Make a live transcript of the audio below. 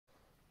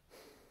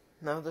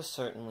Now this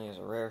certainly is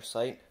a rare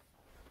sight.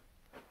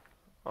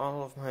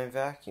 All of my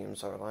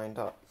vacuums are lined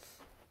up.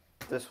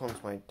 This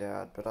one's my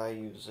dad, but I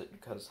use it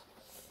because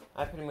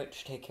I pretty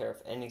much take care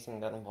of anything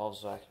that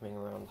involves vacuuming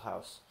around the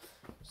house.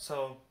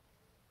 So,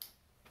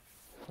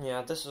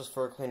 yeah, this is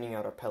for cleaning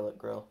out our pellet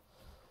grill.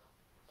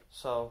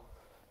 So,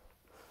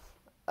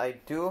 I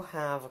do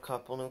have a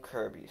couple new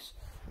Kirbys.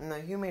 Now,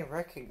 you may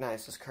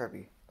recognize this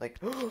Kirby. Like,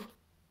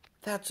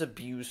 that's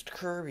abused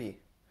Kirby.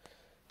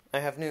 I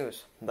have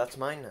news. That's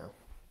mine now.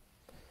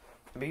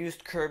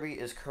 Abused Kirby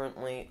is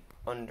currently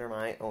under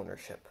my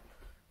ownership.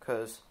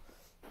 Because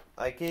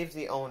I gave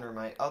the owner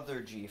my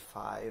other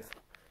G5.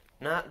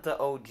 Not the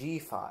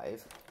OG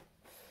 5.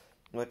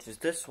 Which is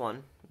this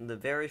one. The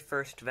very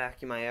first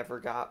vacuum I ever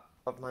got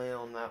of my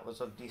own that was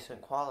of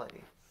decent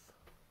quality.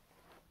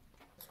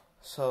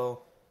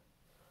 So,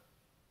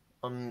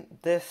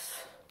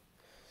 this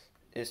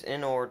is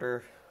in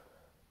order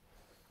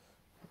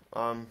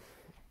of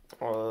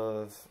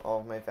all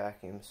of my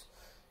vacuums.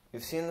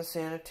 You've seen the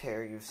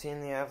Sanitaire, you've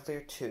seen the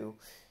Avalier 2,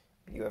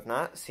 but you have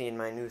not seen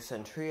my new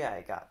Centria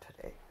I got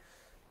today.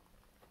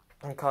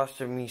 It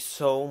costed me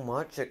so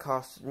much, it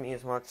costed me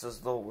as much as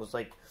though it was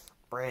like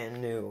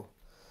brand new.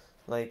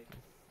 Like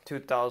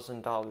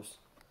 $2,000.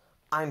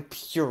 I'm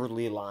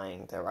purely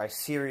lying there. I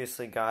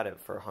seriously got it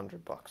for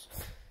 $100.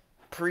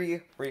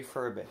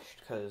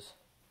 Pre-refurbished, because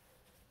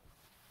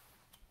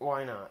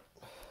why not?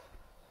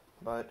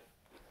 But,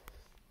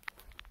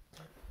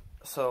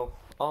 so,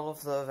 all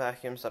of the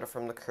vacuums that are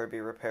from the Kirby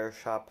repair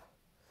shop,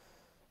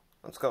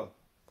 let's go.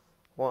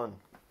 One.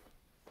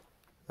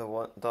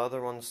 The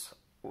other one's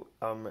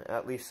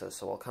at Lisa's,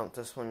 so I'll count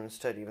this one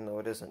instead, even though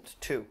it isn't.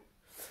 2.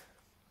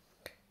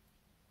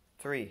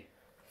 3.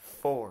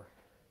 4.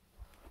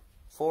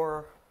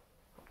 4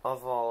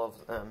 of all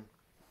of them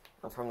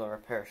are from the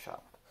repair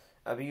shop.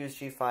 Abused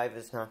G5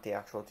 is not the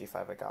actual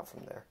G5 I got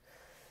from there.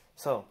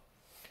 So,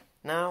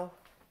 now,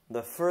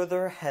 the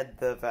further ahead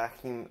the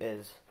vacuum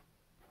is,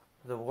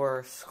 the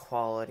worse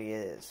quality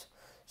it is.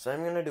 So what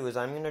I'm going to do is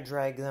I'm going to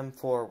drag them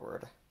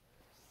forward.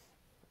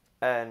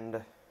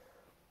 And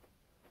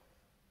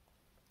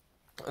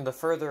the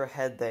further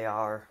ahead they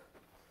are,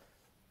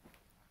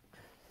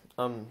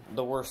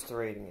 the worse the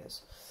rating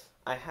is.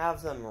 I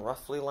have them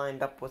roughly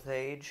lined up with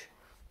age,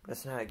 but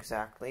it's not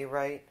exactly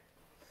right.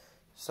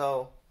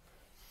 So,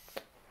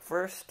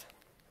 first,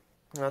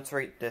 let's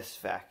rate this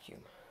vacuum.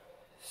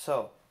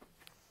 So,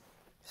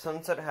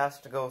 since it has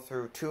to go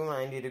through two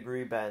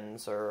 90-degree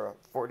bends, or a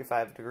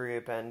 45-degree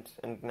bend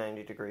and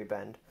 90-degree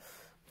bend,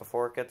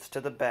 before it gets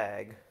to the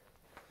bag,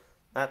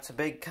 that's a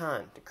big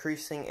con,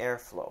 decreasing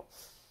airflow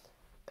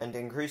and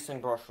increasing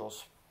brush roll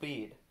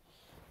speed.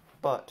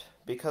 But,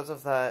 because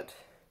of that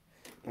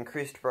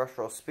increased brush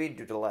roll speed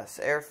due to less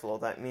airflow,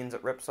 that means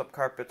it rips up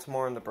carpets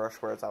more and the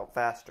brush wears out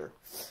faster.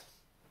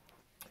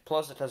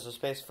 Plus, it has a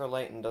space for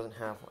light and doesn't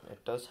have one.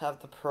 It does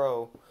have the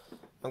Pro.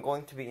 I'm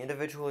going to be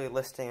individually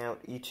listing out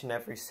each and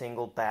every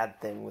single bad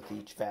thing with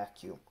each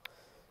vacuum.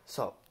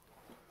 So,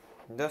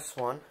 this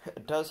one,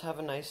 it does have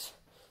a nice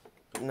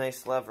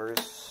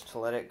levers to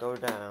let it go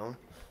down,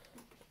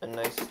 and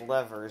nice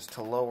levers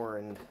to lower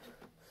and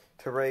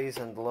to raise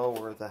and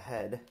lower the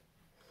head.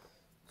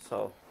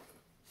 So,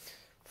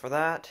 for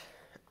that,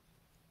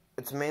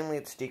 it's mainly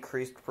its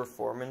decreased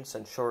performance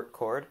and short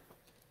cord.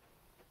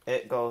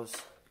 It goes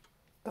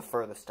the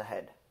furthest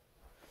ahead.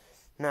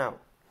 Now,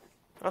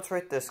 let's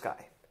rate this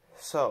guy.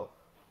 So,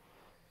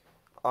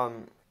 I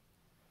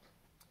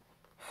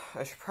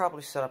should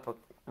probably set up a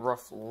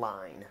rough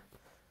line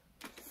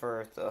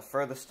for the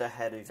furthest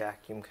ahead a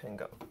vacuum can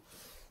go.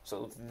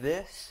 So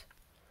this,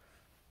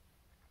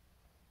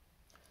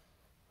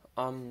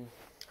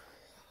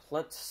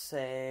 let's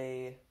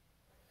say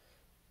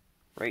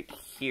right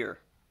here.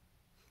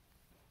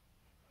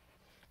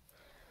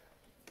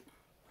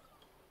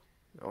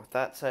 Now, with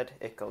that said,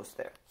 it goes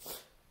there.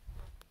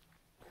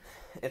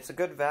 It's a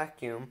good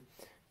vacuum.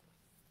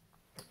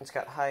 It's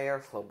got high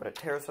airflow, but it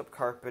tears up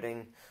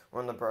carpeting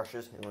when the brush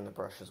is new and the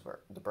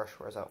brush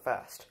wears out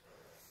fast.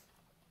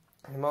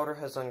 The motor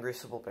has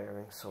ungreasable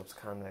bearings, so it's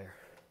kind of there.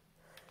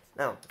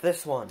 Now,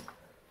 this one,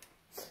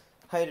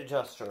 height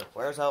adjuster,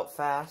 wears out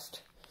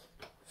fast,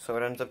 so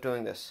it ends up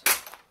doing this.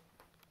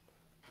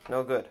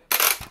 No good.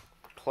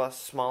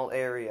 Plus, small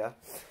area.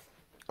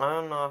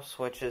 On and off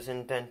switch is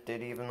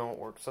indented, even though it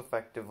works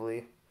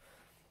effectively.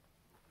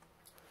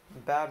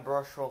 Bad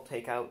brush roll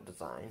takeout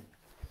design.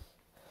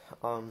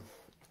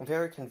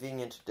 Very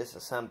convenient to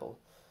disassemble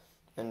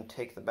and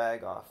take the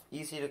bag off.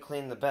 Easy to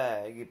clean the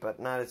bag, but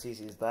not as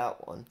easy as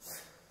that one.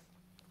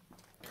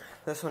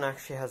 This one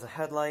actually has a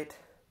headlight.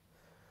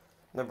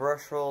 The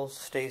brush roll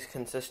stays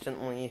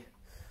consistently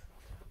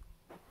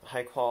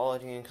high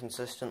quality and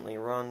consistently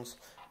runs.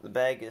 The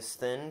bag is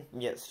thin,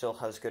 yet still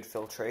has good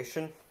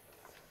filtration.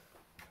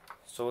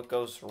 So it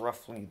goes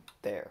roughly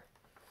there.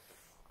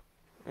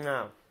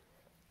 Now,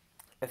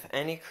 if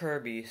any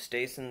Kirby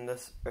stays in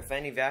this, if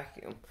any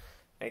vacuum,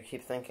 I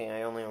keep thinking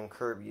I only own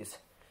Kirby's,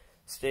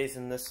 stays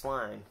in this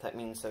line, that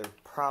means they're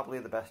probably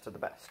the best of the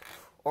best.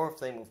 Or if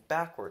they move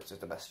backwards, they're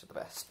the best of the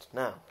best.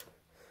 Now,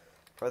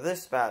 For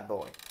this bad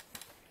boy,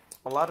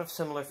 a lot of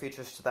similar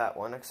features to that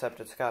one, except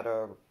it's got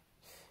a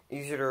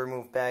easier to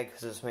remove bag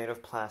because it's made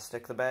of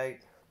plastic. The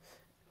bag,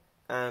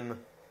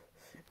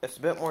 it's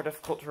a bit more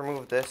difficult to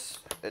remove this.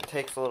 It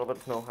takes a little bit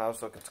of know-how,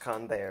 so it's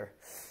kind of there.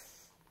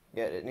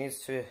 Yet it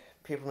needs to,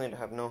 people need to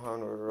have know-how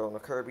in order to own a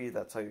Kirby.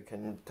 That's how you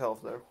can tell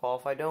if they're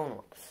qualified to own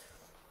one.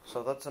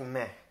 So that's a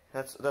meh.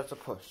 That's a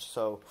push.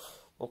 So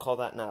we'll call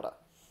that nada.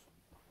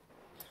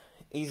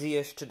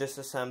 Easy-ish to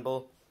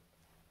disassemble.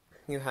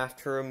 You have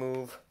to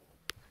remove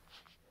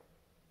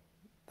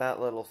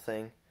that little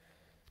thing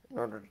in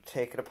order to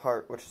take it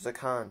apart, which is a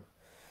con.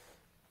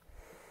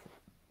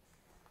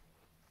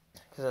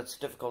 Because that's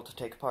difficult to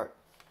take apart.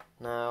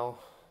 Now,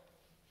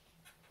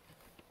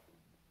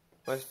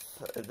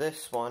 with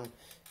this one,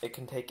 it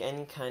can take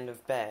any kind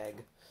of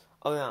bag.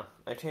 Oh yeah,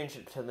 I changed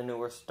it to the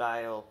newer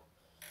style.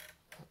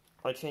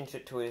 I changed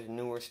it to a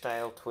newer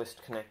style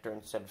twist connector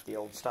instead of the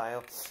old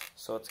style,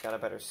 so it's got a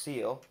better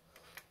seal.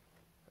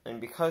 And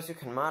because you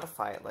can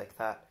modify it like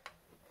that,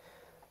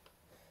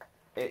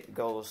 it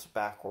goes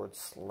backwards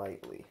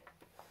slightly.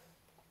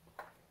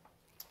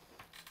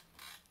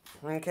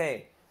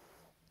 Okay.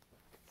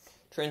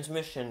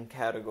 Transmission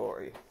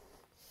category.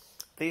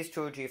 These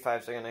two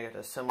G5s are going to get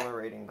a similar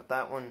rating, but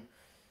that one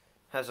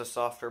has a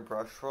softer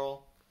brush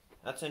roll.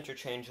 That's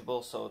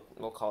interchangeable, so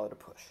we'll call it a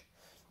push.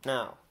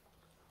 Now,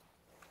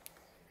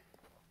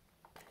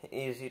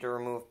 easy to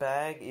remove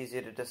bag,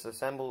 easy to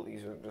disassemble,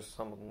 easier to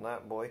disassemble than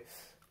that boy,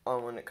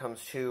 when it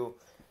comes to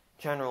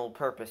general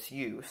purpose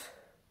use.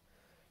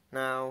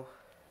 Now,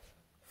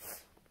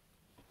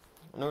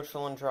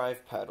 neutral and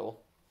drive pedal.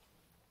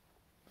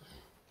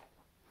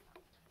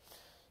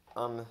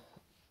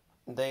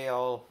 They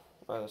all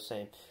are the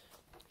same.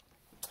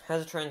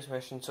 Has a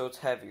transmission, so it's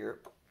heavier,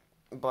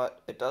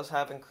 but it does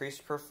have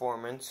increased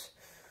performance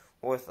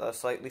with a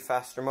slightly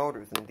faster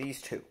motor than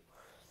these two.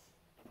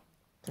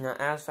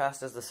 Not as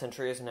fast as the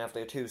Centurias and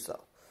Avlia 2s,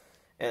 though.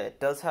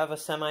 It does have a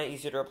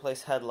semi-easy to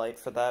replace headlight.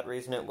 For that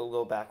reason, it will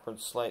go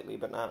backwards slightly,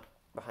 but not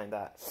behind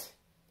that.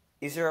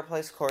 Easy to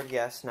replace cord,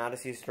 yes, not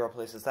as easy to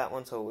replace as that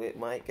one, so it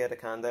might get a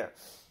con there.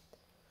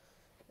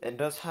 It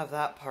does have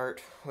that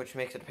part, which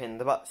makes it a pain in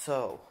the butt.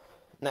 So,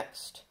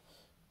 next,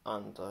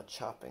 on the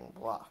chopping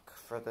block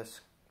for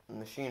this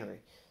machinery.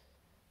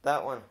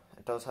 That one,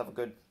 it does have a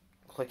good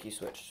clicky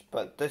switch,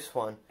 but this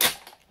one,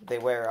 they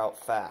wear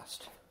out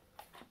fast.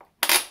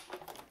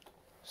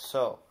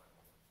 So,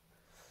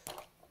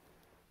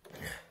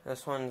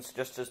 this one's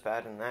just as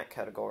bad in that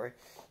category,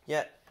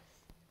 yet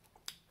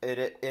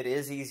it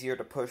is easier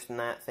to push than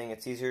that thing.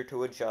 It's easier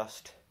to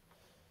adjust,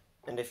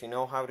 and if you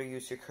know how to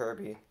use your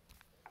Kirby,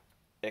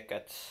 it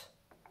gets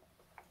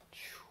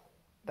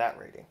that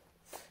rating.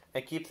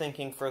 I keep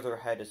thinking further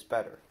ahead is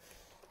better.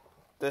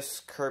 This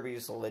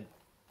Kirby's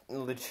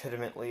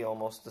legitimately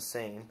almost the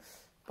same,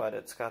 but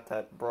it's got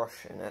that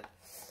brush in it,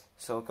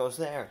 so it goes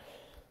there.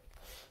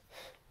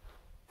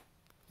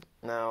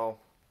 Now,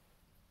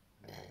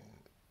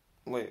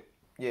 wait,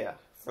 yeah,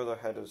 further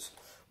ahead is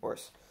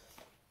worse.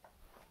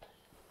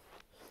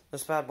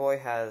 This bad boy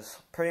has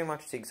pretty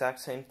much the exact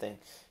same thing.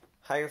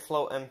 Higher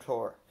flow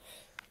mTOR.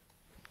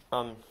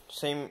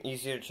 Same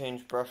easy to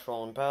change brush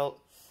roll and belt.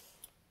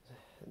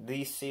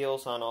 These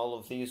seals on all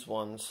of these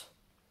ones,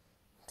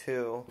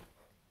 too,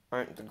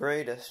 aren't the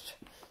greatest,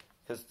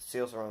 because the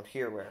seals around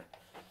here wear.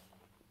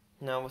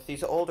 Now with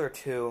these older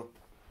two,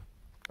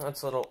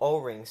 that's a little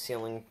O-ring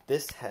sealing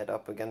this head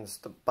up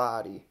against the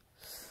body.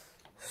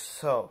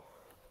 So,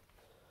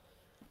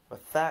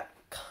 with that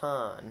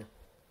con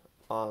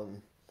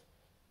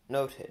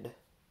noted,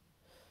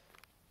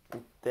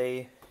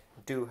 they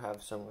do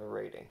have similar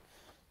rating.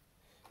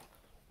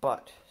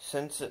 But,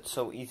 since it's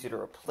so easy to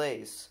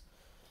replace,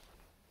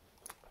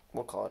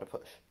 we'll call it a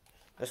push.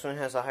 This one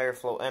has a higher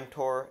flow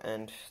mTOR,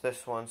 and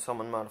this one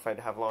someone modified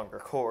to have longer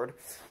cord,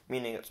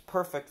 meaning it's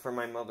perfect for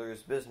my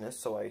mother's business,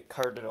 so I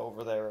cart it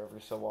over there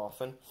every so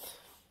often.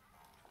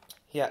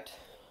 Yet,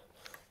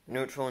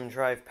 neutral and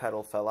drive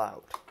pedal fell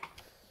out.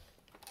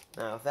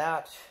 Now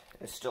that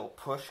is still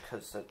push,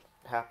 because it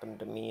happened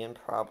to me, and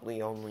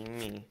probably only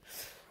me.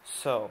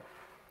 So,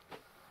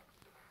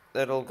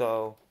 it'll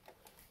go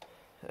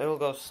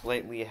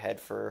slightly ahead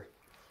for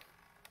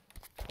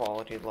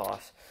quality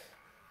loss.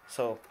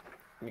 So,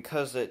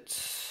 because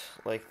it's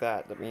like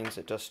that, that means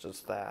it just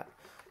does that,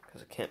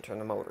 because it can't turn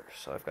the motor.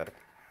 So I've got to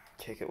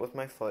kick it with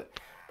my foot,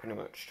 pretty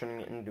much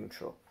turning it in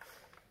neutral.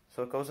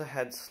 So it goes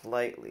ahead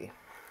slightly.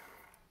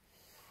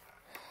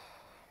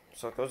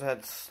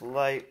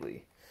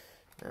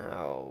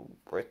 Now,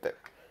 right there.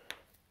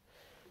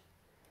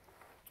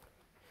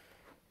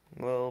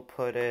 We'll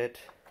put it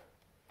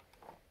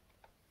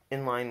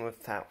in line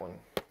with that one,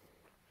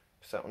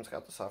 because that one's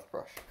got the soft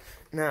brush.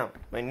 Now,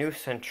 my new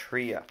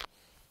Centuria,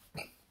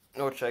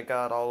 which I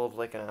got all of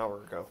like an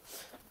hour ago.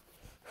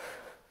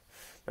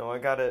 No, I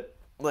got it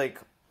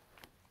like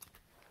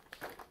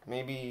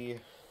maybe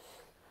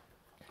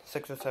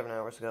 6 or 7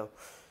 hours ago.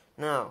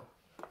 Now,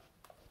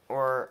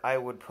 or I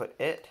would put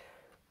it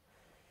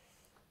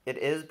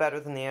is better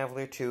than the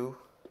Avlia 2,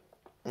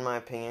 in my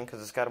opinion,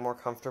 because it's got a more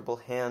comfortable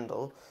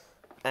handle.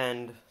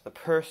 And the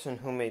person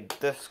who made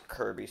this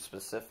Kirby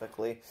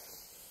specifically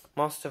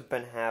must have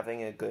been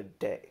having a good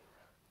day,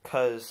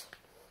 because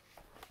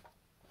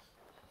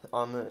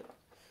it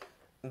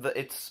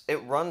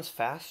runs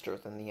faster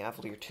than the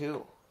Avalier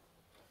 2.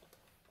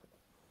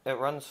 It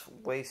runs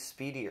way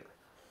speedier.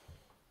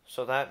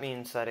 So that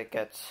means that it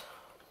gets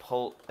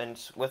pulled, and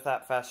with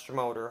that faster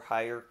motor,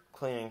 higher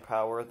cleaning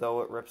power,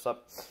 though it rips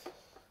up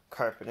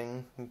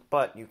carpeting,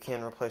 but you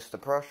can replace the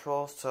brush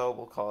roll, so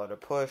we'll call it a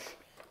push.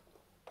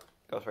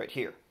 Goes right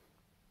here.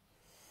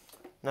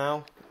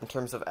 Now, in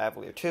terms of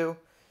Avalier 2,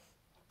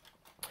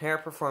 hair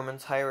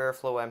performance, higher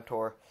airflow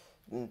mTOR,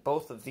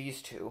 both of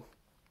these two,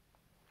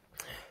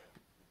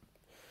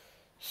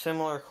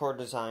 similar core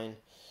design.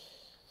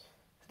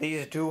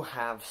 These do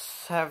have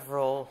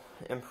several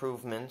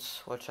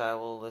improvements, which I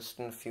will list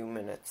in a few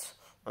minutes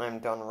when I'm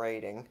done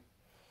rating.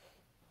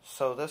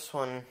 So this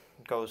one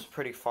goes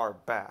pretty far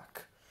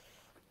back.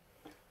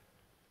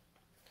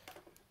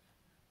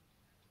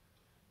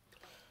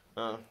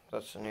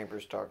 That's the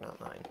neighbor's dog,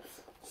 not mine.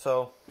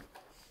 So,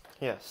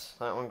 yes,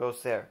 that one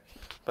goes there.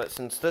 But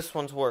since this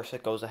one's worse,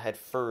 it goes ahead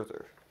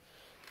further.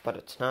 But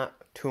it's not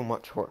too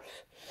much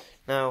worse.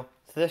 Now,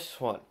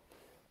 this one,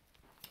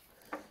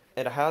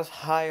 it has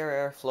higher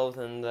airflow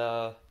than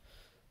the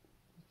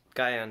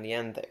guy on the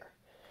end there.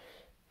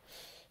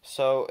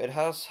 So, it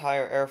has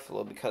higher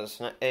airflow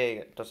because,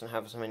 it doesn't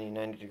have as many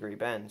 90-degree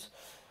bends.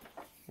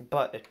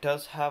 But it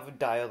does have a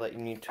dial that you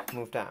need to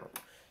move down.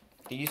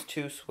 These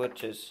two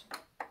switches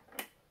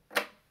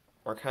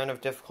are kind of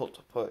difficult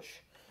to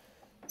push.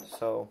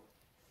 So,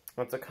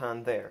 what's the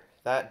con there?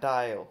 That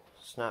dial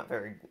is not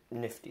very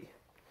nifty,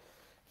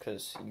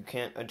 because you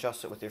can't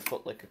adjust it with your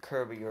foot like a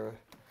Kirby or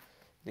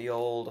the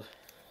old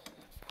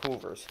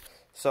Hoovers.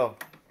 So,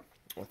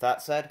 with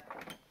that said,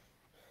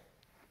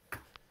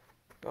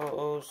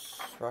 goes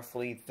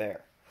roughly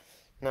there.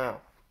 Now,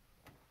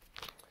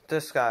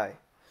 this guy,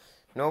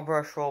 no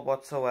brush roll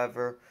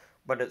whatsoever,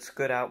 but it's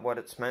good at what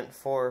it's meant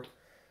for.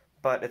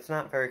 But it's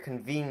not very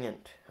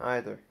convenient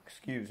either,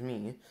 excuse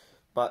me.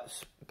 But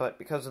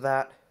because of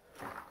that,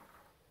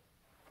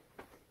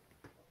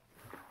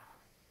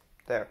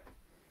 there.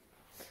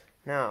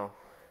 Now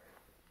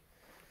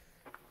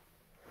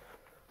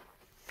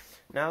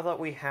that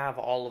we have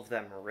all of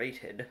them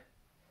rated,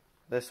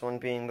 this one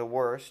being the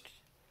worst,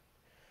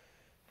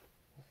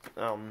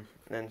 and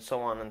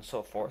so on and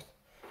so forth,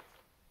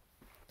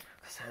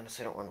 because I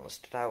honestly don't want to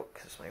list it out,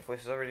 because my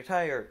voice is already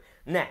tired.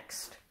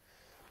 Next.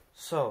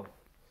 So,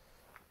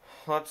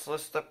 let's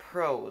list the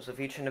pros of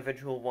each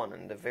individual one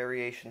and the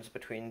variations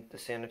between the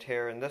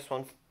Sanitaire and this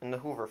one and the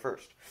Hoover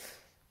first.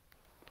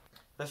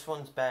 This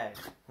one's bag.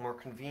 More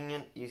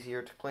convenient,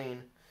 easier to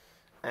clean,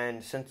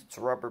 and since it's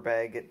a rubber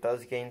bag, it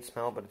does gain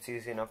smell, but it's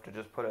easy enough to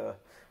just put a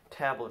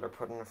tablet or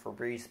put in a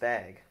Febreze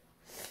bag.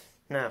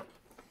 Now,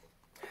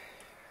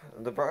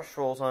 the brush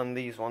rolls on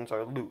these ones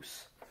are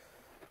loose.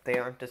 They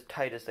aren't as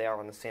tight as they are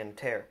on the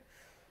Sanitaire.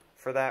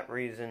 For that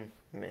reason,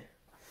 meh.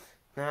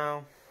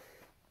 Now,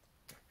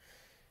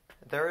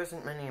 there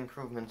isn't many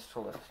improvements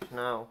to list.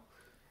 Now,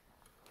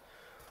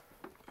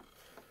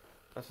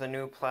 with the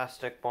new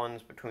plastic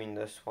ones between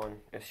this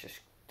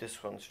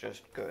one's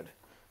just good.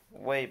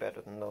 Way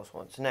better than those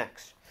ones.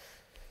 Next,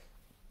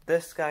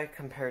 this guy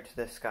compared to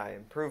this guy,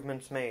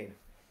 improvements made.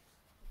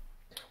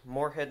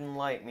 More hidden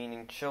light,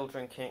 meaning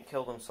children can't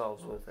kill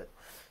themselves with it.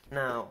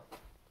 Now,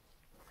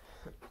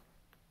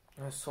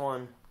 this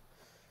one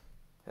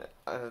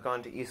has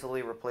gone to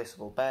easily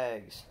replaceable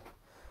bags.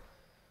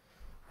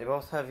 They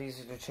both have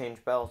easy to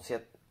change belts,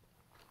 yet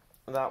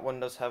that one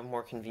does have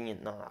more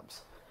convenient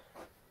knobs.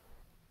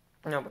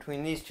 Now,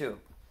 between these two,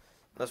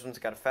 this one's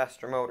got a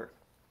faster motor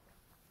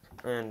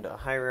and a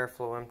higher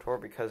airflow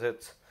mTOR because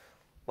it's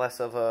less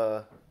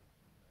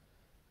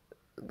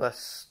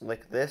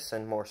like this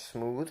and more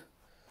smooth.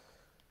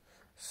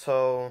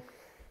 So,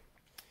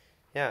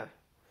 yeah.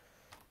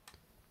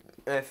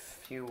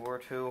 If you were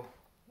to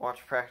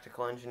watch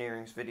Practical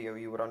Engineering's video,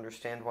 you would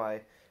understand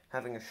why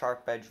having a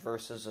sharp edge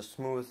versus a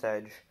smooth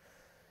edge,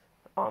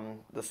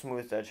 the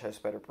smooth edge has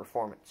better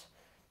performance.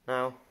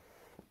 Now,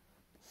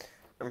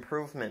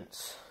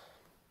 improvements.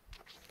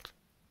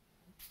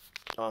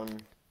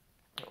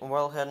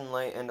 Well hidden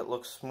light and it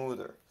looks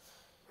smoother.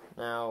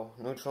 Now,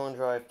 neutral and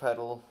drive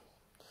pedal,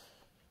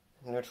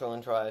 neutral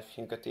and drive,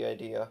 you get the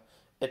idea.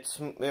 It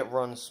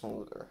runs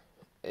smoother.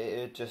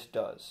 It just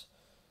does.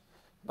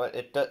 But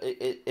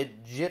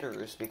it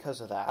jitters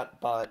because of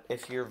that. But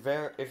if you're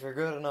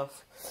good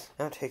enough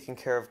at taking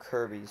care of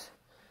Kirby's,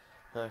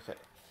 okay.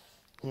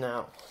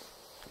 Now,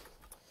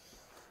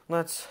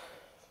 let's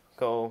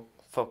go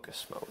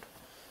focus mode.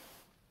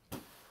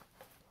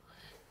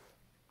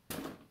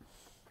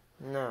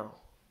 Now,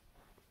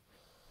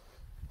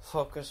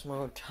 focus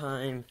mode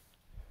time.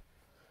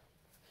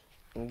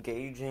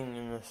 Engaging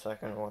in a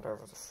second,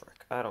 whatever the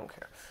frick. I don't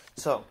care.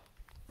 So,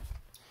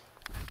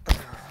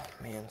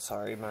 man,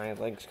 sorry, my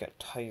legs get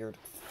tired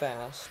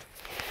fast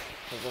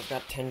because I've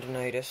got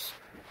tendonitis,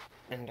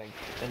 and I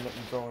end up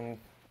going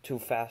too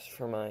fast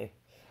for my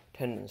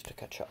tendons to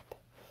catch up.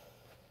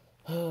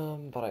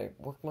 But I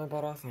worked my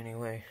butt off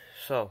anyway.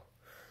 So,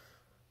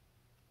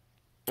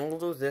 we'll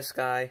do this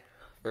guy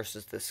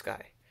versus this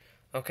guy.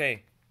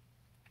 Okay,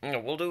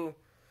 we'll do,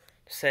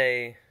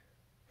 say,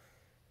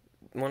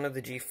 one of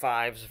the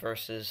G5s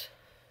versus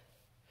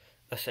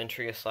a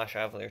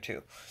Centria/Avalier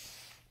 2.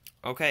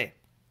 Okay,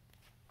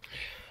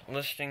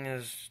 listing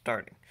is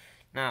starting.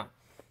 Now,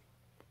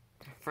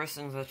 first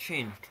things that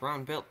changed,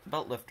 round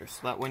belt lifter,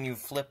 so that when you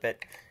flip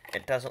it,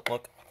 it doesn't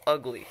look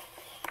ugly.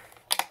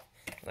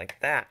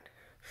 Like that.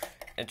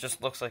 It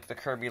just looks like the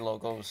Kirby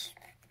logo's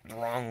the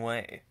wrong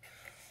way.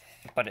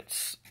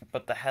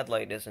 But the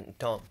headlight isn't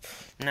dumb.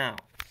 Now,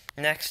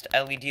 next,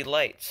 LED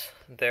lights.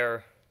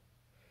 They're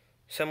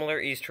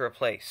similar, easy to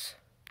replace.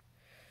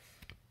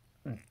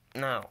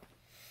 Now,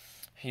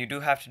 you do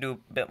have to do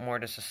a bit more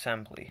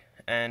disassembly.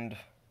 And,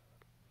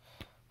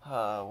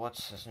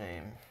 what's his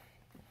name?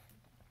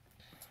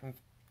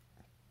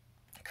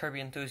 Kirby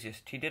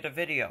Enthusiast. He did a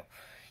video,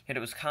 yet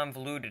it was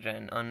convoluted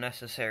and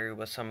unnecessary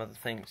with some of the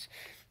things.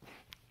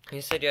 He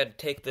said you had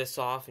to take this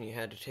off and you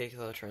had to take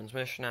the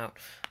transmission out.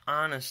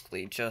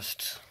 Honestly, you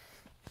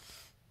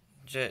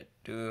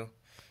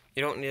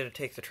don't need to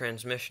take the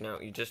transmission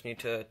out. You just need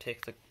to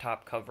take the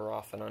top cover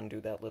off and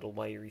undo that little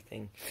wiry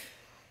thing.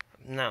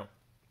 Now,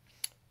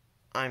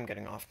 I'm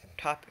getting off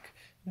topic.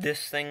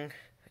 This thing,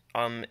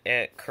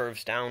 it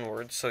curves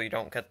downwards, so you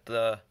don't get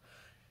the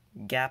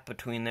gap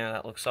between there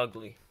that looks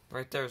ugly.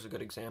 Right there's a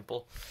good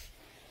example.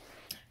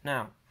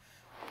 Now,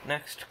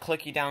 next,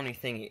 clicky downy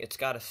thingy. It's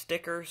got a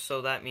sticker,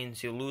 so that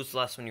means you lose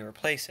less when you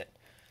replace it.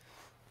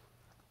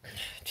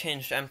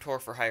 Changed mTOR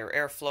for higher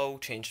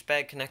airflow. Changed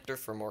bag connector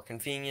for more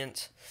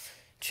convenience.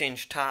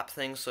 Changed top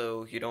thing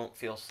so you don't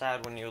feel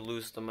sad when you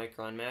lose the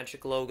Micron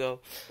Magic logo,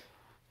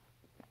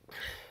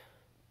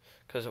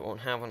 because it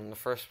won't have one in the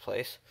first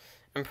place.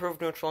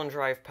 Improved neutral and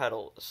drive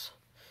pedals.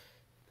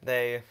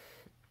 They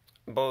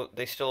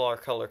still are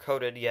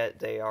color-coded, yet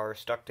they are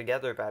stuck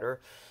together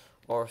better,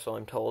 or so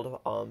I'm told.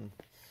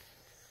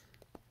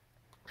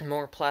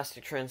 More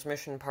plastic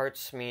transmission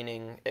parts,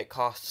 meaning it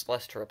costs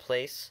less to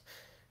replace,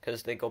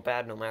 because they go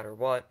bad no matter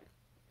what.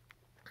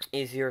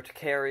 Easier to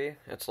carry,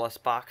 it's less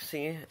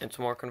boxy, it's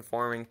more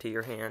conforming to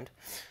your hand.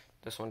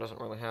 This one doesn't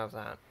really have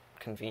that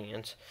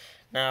convenience.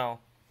 Now,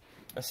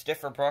 a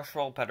stiffer brush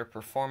roll, better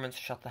performance,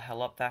 shut the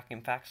hell up,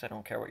 Vacuum Facts, I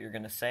don't care what you're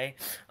gonna say.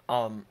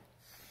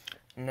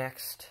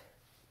 Next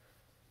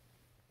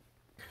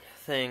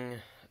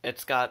thing,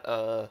 it's got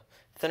a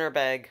thinner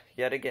bag,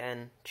 yet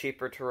again,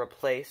 cheaper to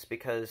replace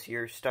because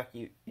you're stuck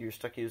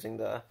using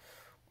the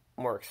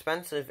more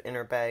expensive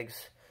inner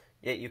bags,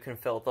 yet you can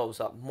fill those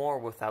up more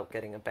without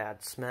getting a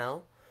bad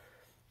smell.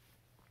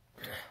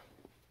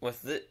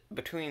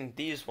 Between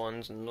these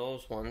ones and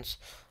those ones,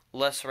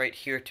 less right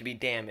here to be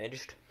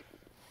damaged.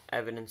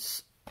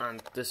 Evidence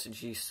on this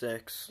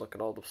G6, look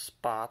at all the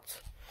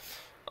spots.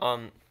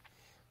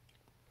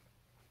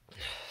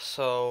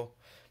 So,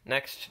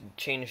 next,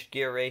 changed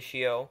gear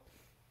ratio,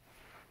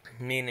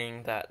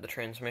 meaning that the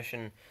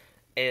transmission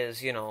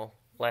is,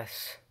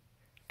 less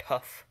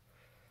tough.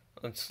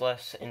 It's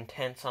less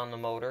intense on the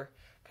motor.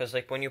 Because,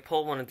 when you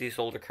pull one of these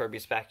older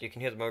Kirbys back, you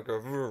can hear the motor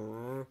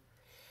go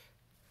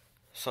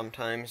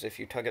sometimes if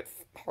you tug it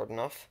hard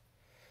enough.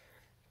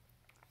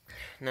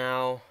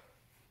 Now,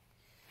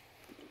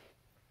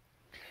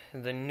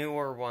 the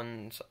newer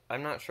ones,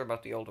 I'm not sure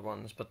about the older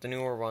ones, but the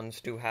newer ones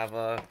do have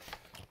a...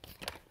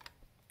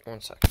 One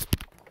sec.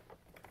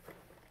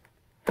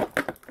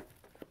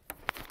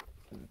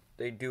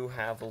 They do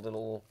have a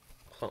little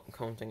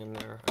cone thing in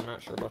there. I'm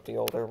not sure about the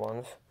older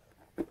ones.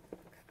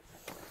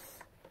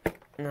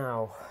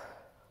 Now,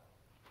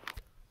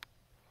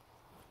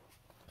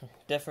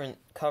 different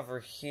cover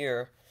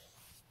here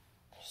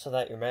so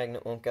that your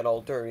magnet won't get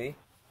all dirty.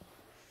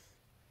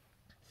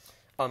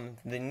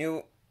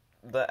 The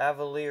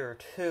Avalier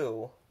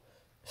 2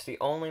 is the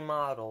only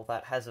model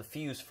that has a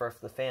fuse for if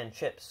the fan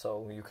chips,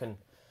 so you can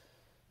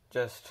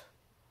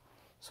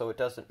so it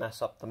doesn't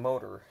mess up the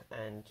motor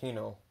and,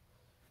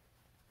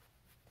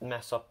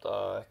 mess up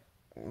the,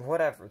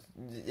 whatever.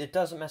 It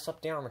doesn't mess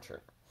up the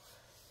armature.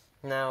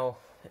 Now,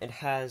 it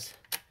has,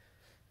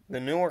 the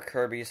newer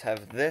Kirbys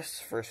have this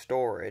for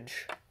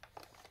storage,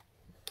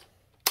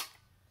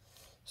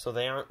 so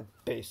they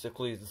aren't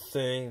basically the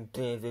same.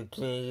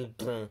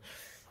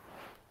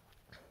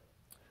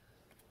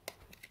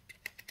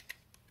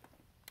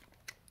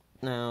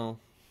 Now,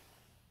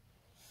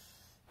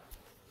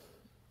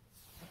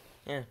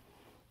 yeah,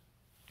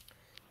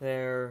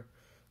 the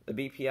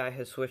BPI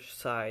has switched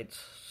sides,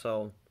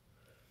 so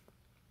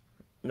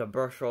the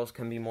brush rolls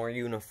can be more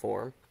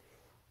uniform.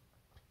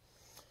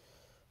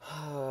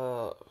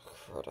 God,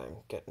 I'm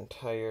getting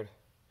tired.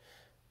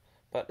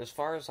 But as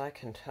far as I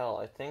can tell,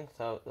 I think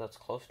that's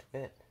close to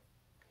it.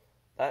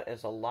 That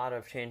is a lot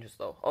of changes,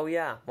 though. Oh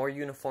yeah, more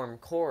uniform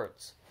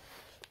cords.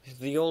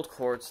 The old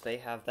cords, they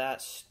have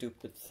that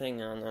stupid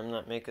thing on them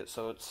that make it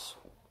so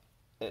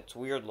it's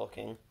weird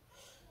looking.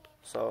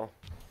 So,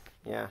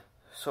 yeah,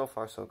 so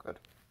far so good.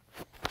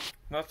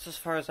 That's as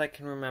far as I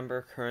can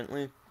remember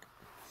currently.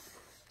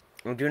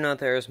 I do know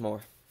there is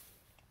more.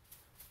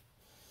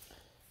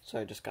 So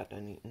I just got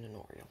done eating an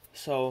Oreo.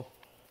 So,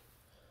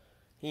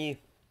 as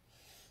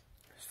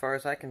far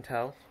as I can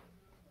tell,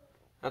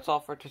 that's all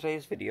for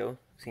today's video.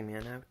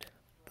 Z-Man out.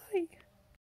 Bye.